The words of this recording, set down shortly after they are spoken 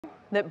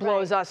that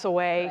blows us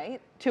away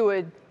to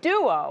a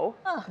duo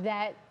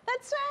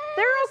That's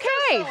they're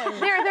okay.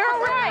 They're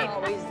all right.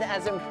 Always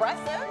as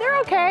impressive. They're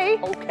okay.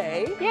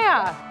 Okay.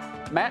 Yeah.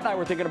 Matt and I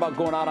were thinking about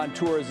going out on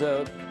tour as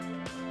a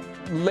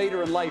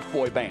later in life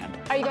boy band.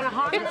 Are you going to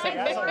harness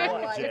it?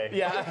 What, Jay?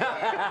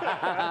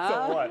 Yeah.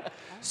 So what?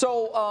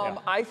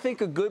 So I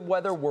think a good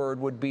weather word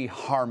would be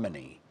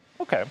harmony.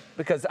 Okay.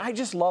 Because I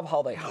just love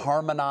how they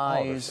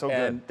harmonize so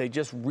and good. they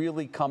just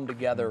really come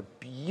together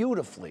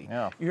beautifully.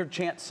 Yeah. You heard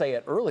Chance say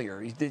it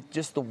earlier.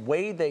 Just the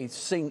way they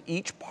sing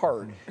each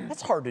part,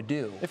 that's hard to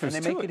do. If And it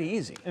was they make it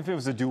easy. If it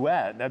was a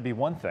duet, that'd be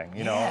one thing,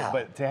 you know. Yeah.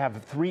 But to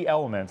have 3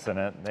 elements in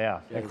it,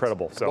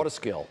 incredible. So what a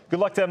skill. Good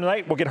luck to them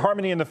tonight. We'll get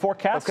harmony in the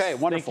forecast. Okay,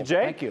 wonderful. Thank you,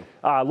 Jay. Thank you.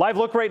 Live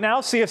look right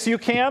now, CSU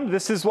cam.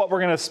 This is what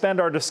we're going to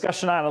spend our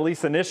discussion on, at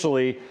least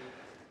initially.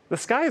 The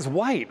sky is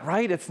white,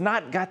 right? It's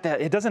not got that,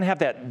 it doesn't have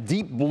that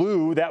deep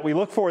blue that we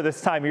look for this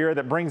time of year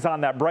that brings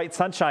on that bright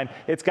sunshine.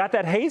 It's got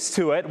that haze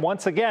to it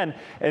once again,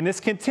 and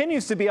this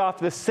continues to be off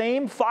the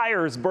same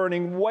fires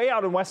burning way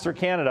out in Western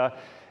Canada.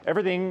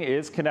 Everything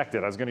is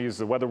connected. I was going to use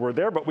the weather word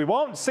there, but we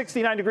won't.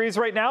 69 degrees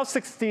right now.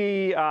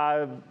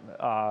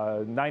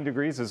 69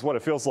 degrees is what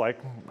it feels like.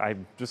 I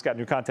just got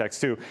new contacts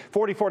too.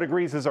 44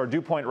 degrees is our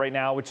dew point right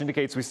now, which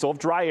indicates we still have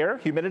dry air.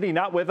 Humidity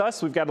not with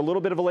us. We've got a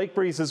little bit of a lake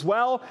breeze as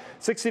well.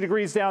 60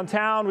 degrees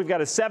downtown. We've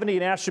got a 70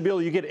 in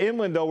Ashtabula. You get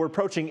inland though, we're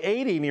approaching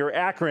 80 near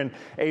Akron.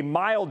 A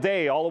mild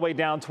day all the way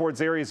down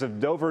towards areas of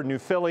Dover, New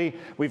Philly.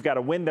 We've got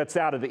a wind that's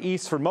out of the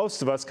east for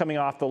most of us coming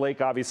off the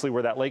lake, obviously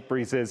where that lake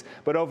breeze is.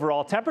 But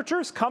overall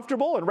temperatures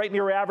comfortable and right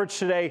near average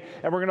today,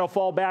 and we're going to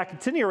fall back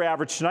to near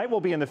average tonight. We'll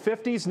be in the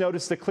 50s.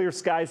 Notice the clear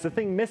skies. The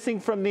thing missing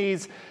from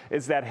these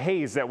is that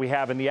haze that we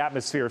have in the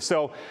atmosphere.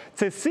 So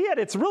to see it,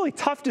 it's really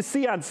tough to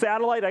see on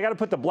satellite. I got to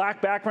put the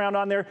black background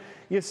on there.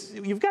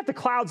 You've got the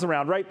clouds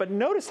around, right? But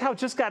notice how it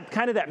just got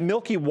kind of that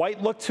milky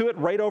white look to it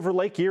right over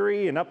Lake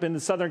Erie and up into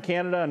southern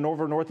Canada and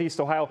over northeast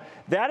Ohio.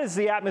 That is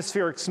the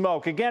atmospheric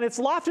smoke. Again, it's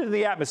lofted in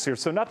the atmosphere,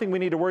 so nothing we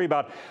need to worry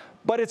about.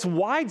 But it's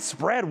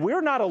widespread.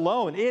 We're not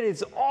alone. It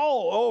is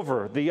all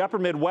over the upper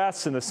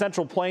Midwest and the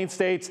Central Plains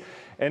states.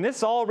 And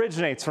this all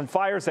originates from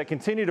fires that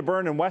continue to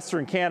burn in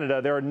Western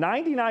Canada. There are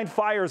 99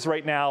 fires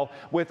right now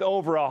with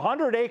over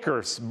 100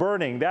 acres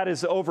burning. That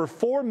is over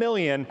 4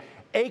 million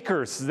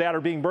acres that are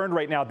being burned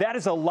right now. That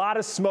is a lot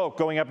of smoke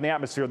going up in the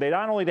atmosphere. They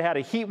not only had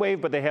a heat wave,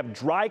 but they have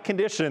dry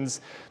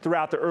conditions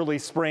throughout the early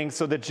spring.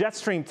 So the jet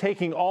stream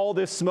taking all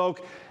this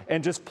smoke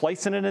and just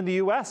placing it in the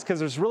U.S. because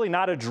there's really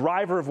not a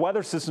driver of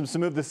weather systems to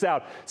move this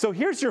out. So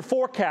here's your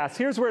forecast.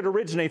 Here's where it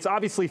originates.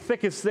 Obviously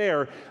thickest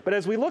there. But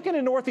as we look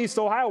into northeast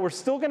Ohio, we're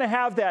still going to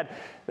have that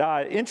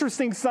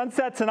interesting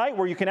sunset tonight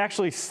where you can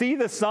actually see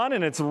the sun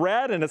and it's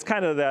red and it's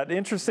kind of that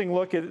interesting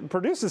look. It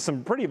produces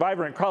some pretty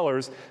vibrant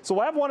colors. So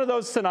we'll have one of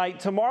those tonight.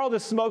 Tomorrow the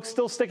smoke's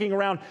still sticking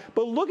around.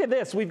 But look at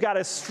this. We've got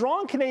a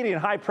strong Canadian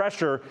high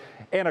pressure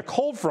and a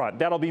cold front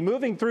that'll be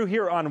moving through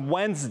here on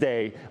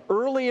Wednesday,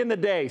 early in the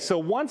day. So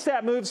once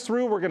that moves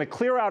through, we're going to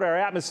clear out our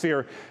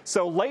atmosphere.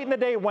 So late in the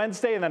day,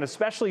 Wednesday, and then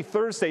especially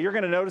Thursday, you're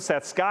going to notice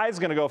that sky is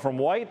going to go from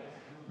white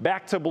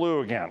back to blue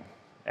again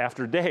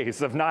after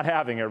days of not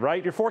having it,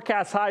 right? Your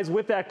forecast highs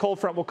with that cold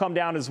front will come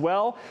down as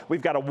well.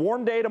 We've got a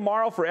warm day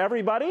tomorrow for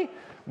everybody.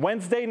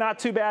 Wednesday, not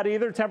too bad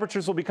either.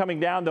 Temperatures will be coming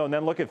down, though, and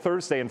then look at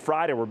Thursday and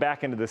Friday. We're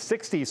back into the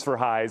 60s for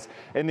highs.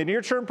 In the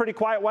near term, pretty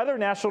quiet weather.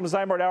 National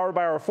Design Board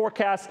hour-by-hour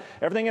forecast.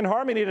 Everything in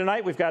harmony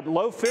tonight. We've got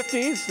low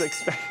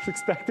 50s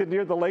expected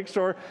near the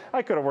lakeshore.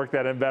 I could have worked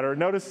that in better.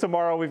 Notice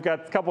tomorrow we've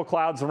got a couple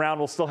clouds around.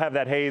 We'll still have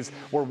that haze.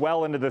 We're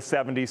well into the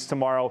 70s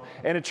tomorrow.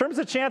 And in terms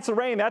of chance of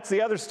rain, that's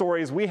the other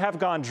story is we have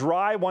gone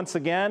dry once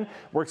again.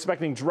 We're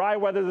expecting dry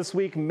weather this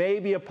week,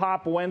 maybe a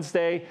pop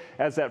Wednesday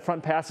as that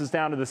front passes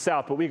down to the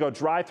south. But we go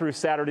dry through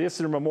Saturday.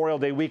 This is Memorial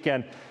Day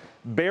weekend.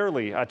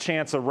 Barely a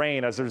chance of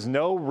rain as there's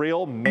no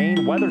real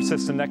main weather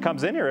system that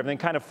comes in here. Everything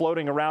kind of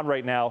floating around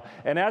right now.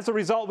 And as a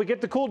result, we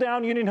get the cool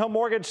down. Union Home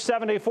Mortgage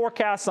 7-day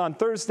forecast on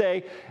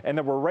Thursday. And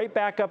then we're right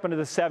back up into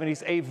the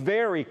 70s. A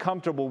very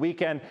comfortable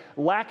weekend.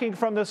 Lacking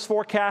from this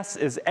forecast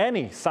is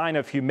any sign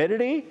of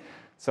humidity.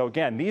 So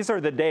again, these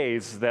are the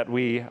days that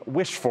we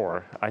wish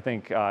for. I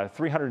think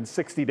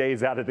 360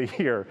 days out of the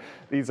year.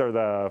 These are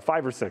the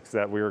 5 or 6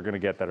 that we are going to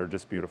get that are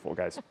just beautiful,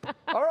 guys.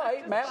 All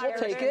right, Matt, we'll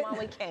take it. While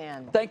we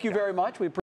can. Thank you very much. We